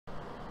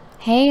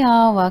Hey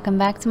y'all, welcome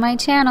back to my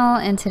channel.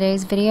 In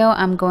today's video,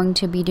 I'm going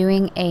to be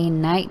doing a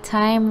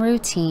nighttime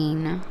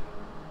routine.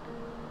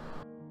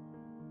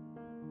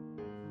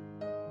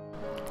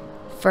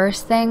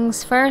 First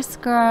things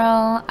first,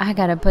 girl. I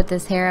gotta put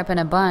this hair up in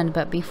a bun,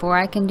 but before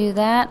I can do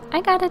that,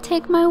 I gotta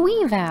take my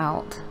weave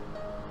out.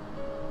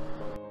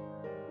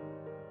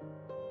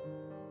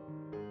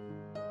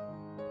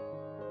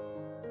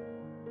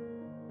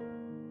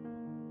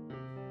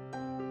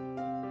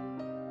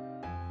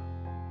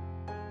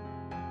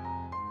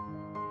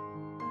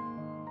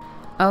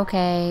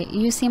 Okay,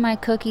 you see my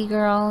cookie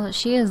girl?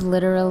 She is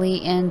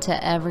literally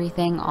into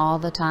everything all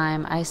the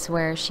time. I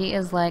swear, she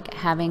is like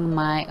having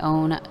my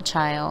own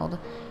child.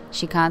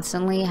 She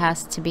constantly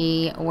has to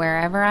be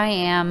wherever I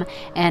am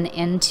and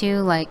into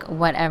like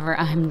whatever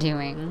I'm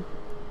doing.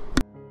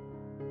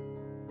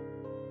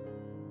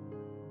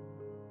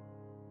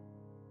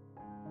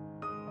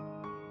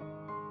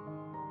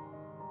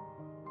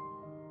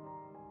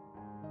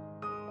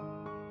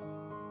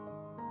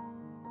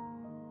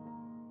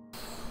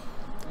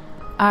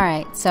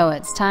 Alright, so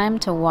it's time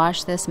to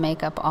wash this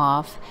makeup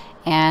off,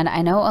 and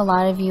I know a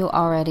lot of you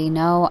already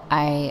know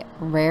I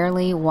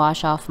rarely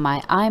wash off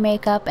my eye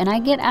makeup, and I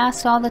get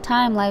asked all the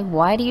time, like,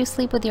 why do you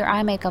sleep with your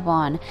eye makeup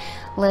on?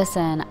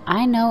 Listen,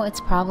 I know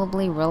it's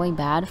probably really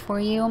bad for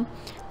you,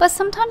 but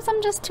sometimes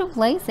I'm just too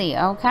lazy,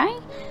 okay?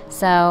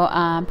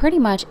 So pretty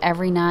much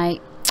every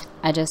night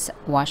I just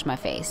wash my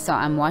face. So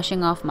I'm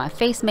washing off my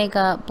face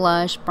makeup,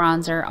 blush,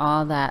 bronzer,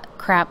 all that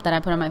crap that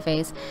I put on my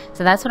face.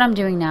 So that's what I'm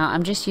doing now.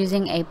 I'm just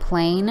using a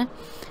plain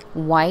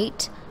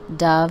white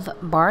Dove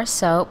bar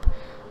soap.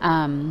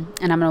 And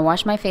I'm going to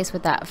wash my face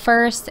with that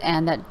first.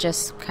 And that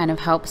just kind of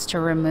helps to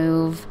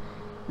remove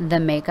the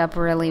makeup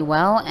really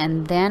well.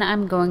 And then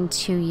I'm going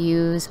to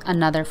use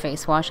another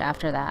face wash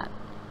after that.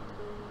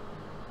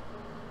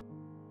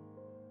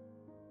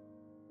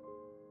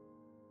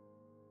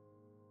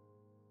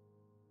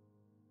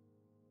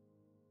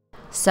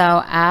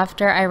 So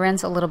after I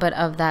rinse a little bit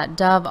of that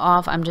Dove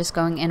off, I'm just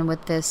going in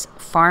with this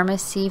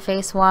Pharmacy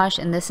face wash,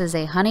 and this is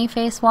a honey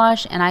face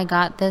wash, and I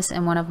got this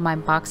in one of my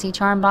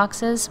BoxyCharm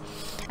boxes.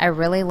 I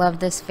really love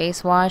this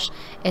face wash.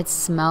 It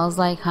smells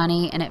like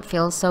honey and it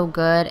feels so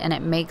good, and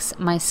it makes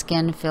my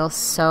skin feel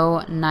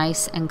so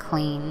nice and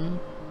clean.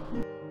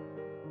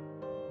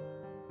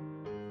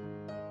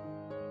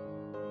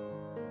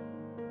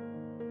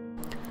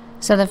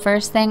 So the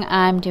first thing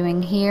I'm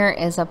doing here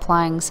is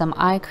applying some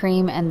eye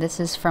cream, and this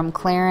is from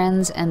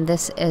Clarins, and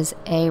this is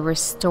a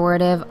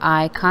restorative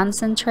eye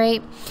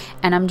concentrate,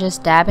 and I'm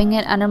just dabbing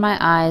it under my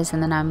eyes,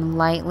 and then I'm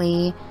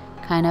lightly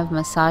kind of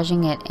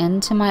massaging it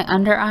into my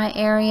under eye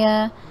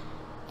area,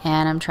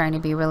 and I'm trying to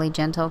be really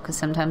gentle because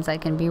sometimes I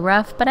can be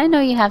rough, but I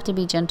know you have to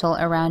be gentle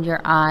around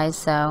your eyes,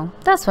 so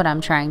that's what I'm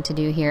trying to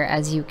do here,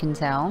 as you can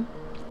tell.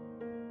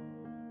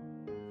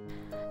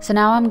 So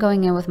now I'm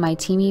going in with my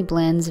Teamy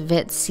Blends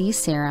VIT-C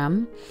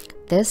serum.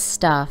 This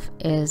stuff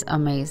is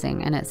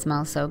amazing and it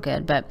smells so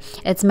good, but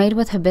it's made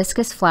with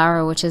hibiscus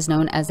flower, which is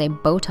known as a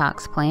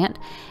Botox plant.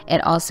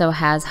 It also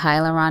has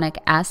hyaluronic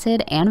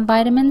acid and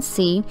vitamin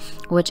C,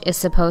 which is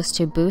supposed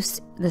to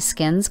boost the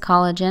skin's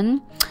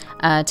collagen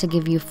to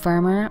give you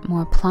firmer,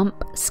 more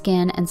plump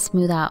skin and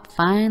smooth out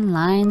fine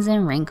lines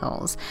and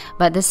wrinkles.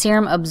 But the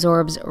serum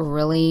absorbs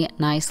really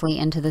nicely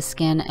into the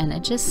skin and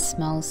it just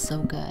smells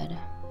so good.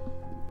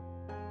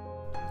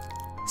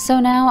 So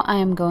now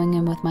I'm going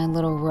in with my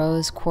little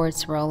rose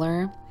quartz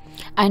roller.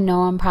 I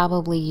know I'm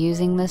probably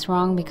using this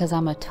wrong because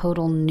I'm a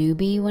total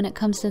newbie when it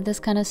comes to this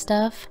kind of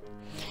stuff.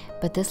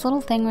 But this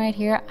little thing right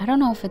here, I don't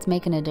know if it's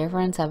making a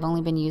difference. I've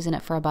only been using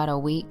it for about a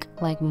week,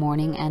 like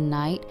morning and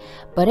night.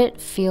 But it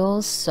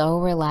feels so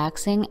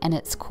relaxing and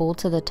it's cool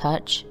to the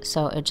touch.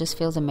 So it just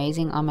feels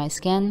amazing on my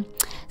skin.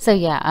 So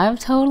yeah, I've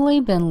totally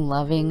been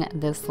loving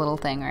this little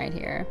thing right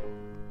here.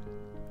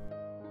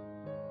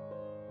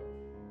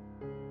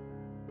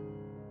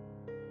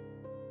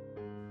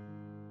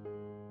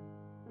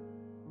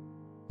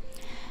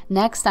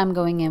 Next, I'm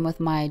going in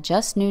with my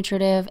Just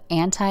Nutritive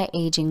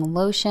Anti-Aging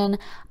Lotion.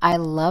 I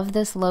love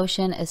this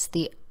lotion. It's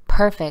the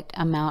perfect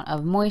amount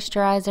of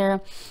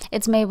moisturizer.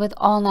 It's made with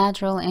all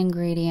natural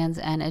ingredients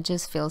and it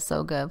just feels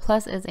so good.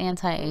 Plus, it's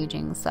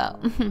anti-aging, so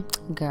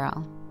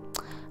girl,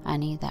 I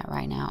need that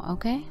right now,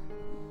 okay?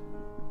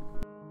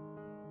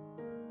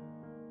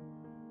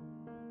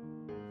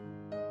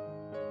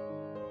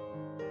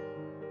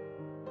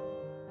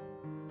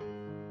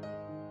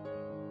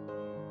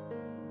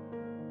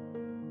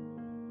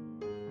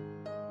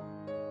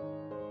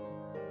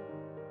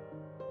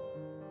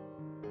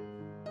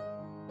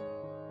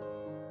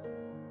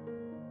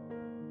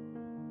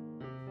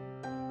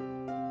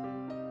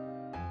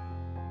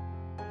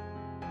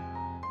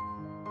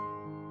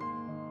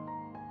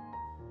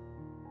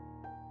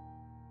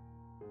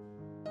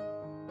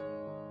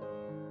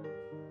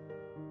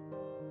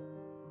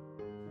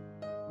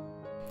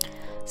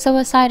 So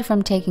aside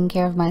from taking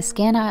care of my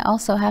skin, I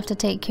also have to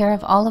take care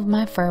of all of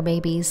my fur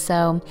babies.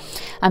 So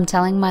I'm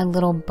telling my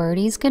little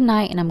birdies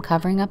goodnight and I'm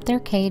covering up their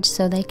cage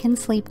so they can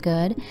sleep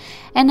good.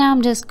 And now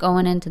I'm just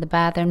going into the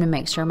bathroom to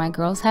make sure my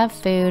girls have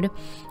food,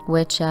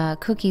 which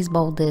Cookie's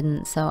bowl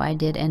didn't, so I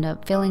did end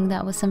up filling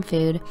that with some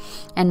food.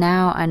 And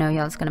now I know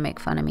y'all's gonna make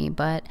fun of me,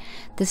 but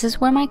this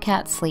is where my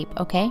cats sleep,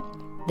 okay?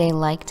 They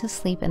like to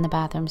sleep in the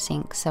bathroom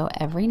sink, so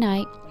every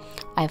night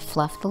I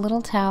fluff the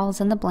little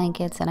towels and the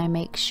blankets and I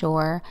make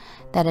sure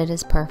that it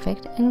is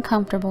perfect and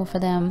comfortable for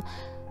them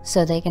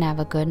so they can have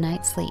a good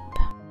night's sleep.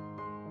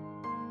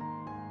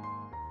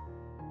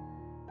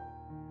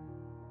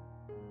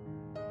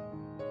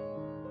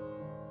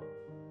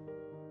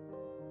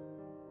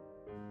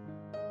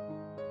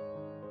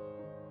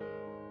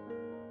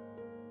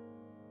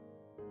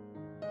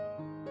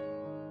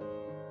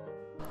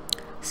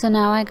 So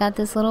now I got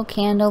this little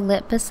candle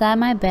lit beside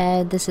my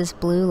bed. This is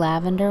blue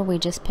lavender. We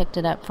just picked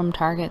it up from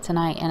Target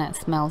tonight and it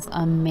smells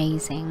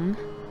amazing.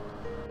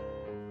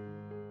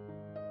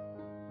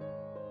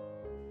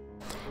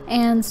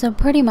 And so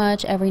pretty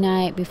much every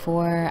night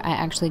before I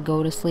actually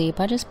go to sleep,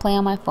 I just play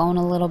on my phone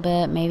a little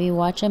bit, maybe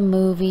watch a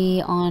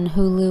movie on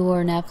Hulu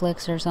or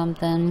Netflix or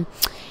something,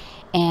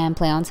 and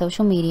play on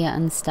social media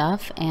and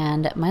stuff.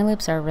 And my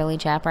lips are really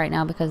chapped right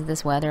now because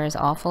this weather is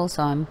awful,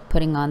 so I'm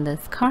putting on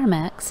this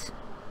Carmex.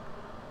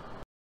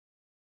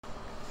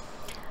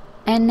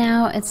 And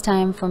now it's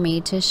time for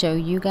me to show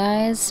you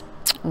guys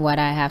what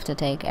I have to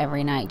take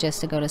every night just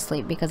to go to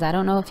sleep, because I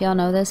don't know if y'all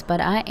know this, but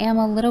I am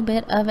a little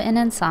bit of an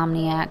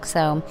insomniac.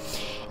 So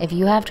if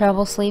you have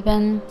trouble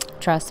sleeping,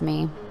 trust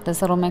me,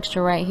 this little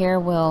mixture right here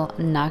will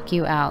knock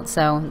you out.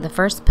 So the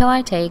first pill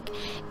I take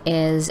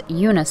is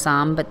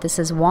Unisom, but this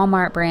is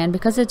Walmart brand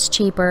because it's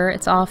cheaper.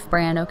 It's off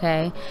brand,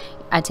 okay?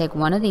 I take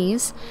one of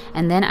these,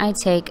 and then I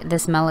take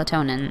this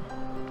melatonin.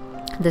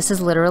 This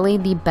is literally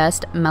the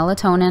best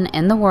melatonin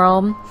in the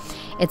world.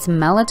 It's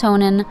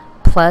melatonin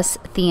plus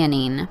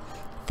theanine.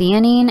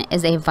 Theanine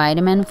is a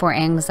vitamin for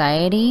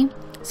anxiety,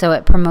 so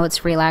it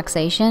promotes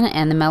relaxation,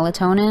 and the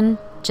melatonin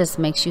just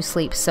makes you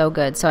sleep so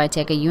good. So I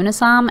take a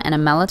Unisom and a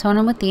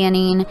melatonin with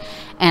theanine,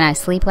 and I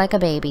sleep like a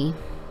baby.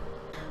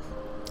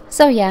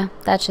 So yeah,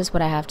 that's just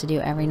what I have to do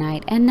every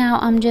night. And now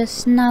I'm just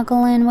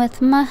snuggling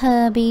with my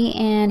hubby,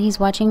 and he's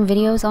watching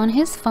videos on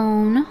his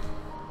phone.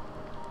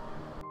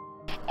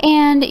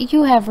 And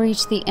you have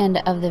reached the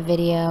end of the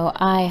video.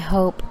 I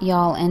hope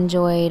y'all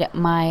enjoyed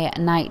my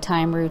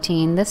nighttime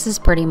routine. This is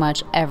pretty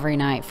much every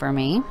night for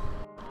me.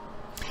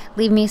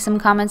 Leave me some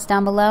comments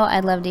down below.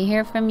 I'd love to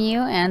hear from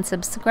you, and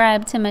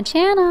subscribe to my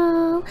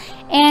channel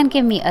and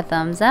give me a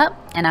thumbs up,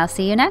 and I'll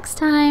see you next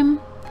time.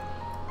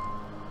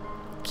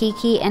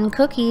 Kiki and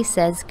Cookie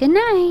says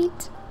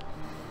goodnight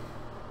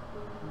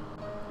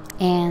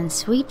and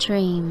sweet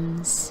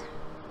dreams.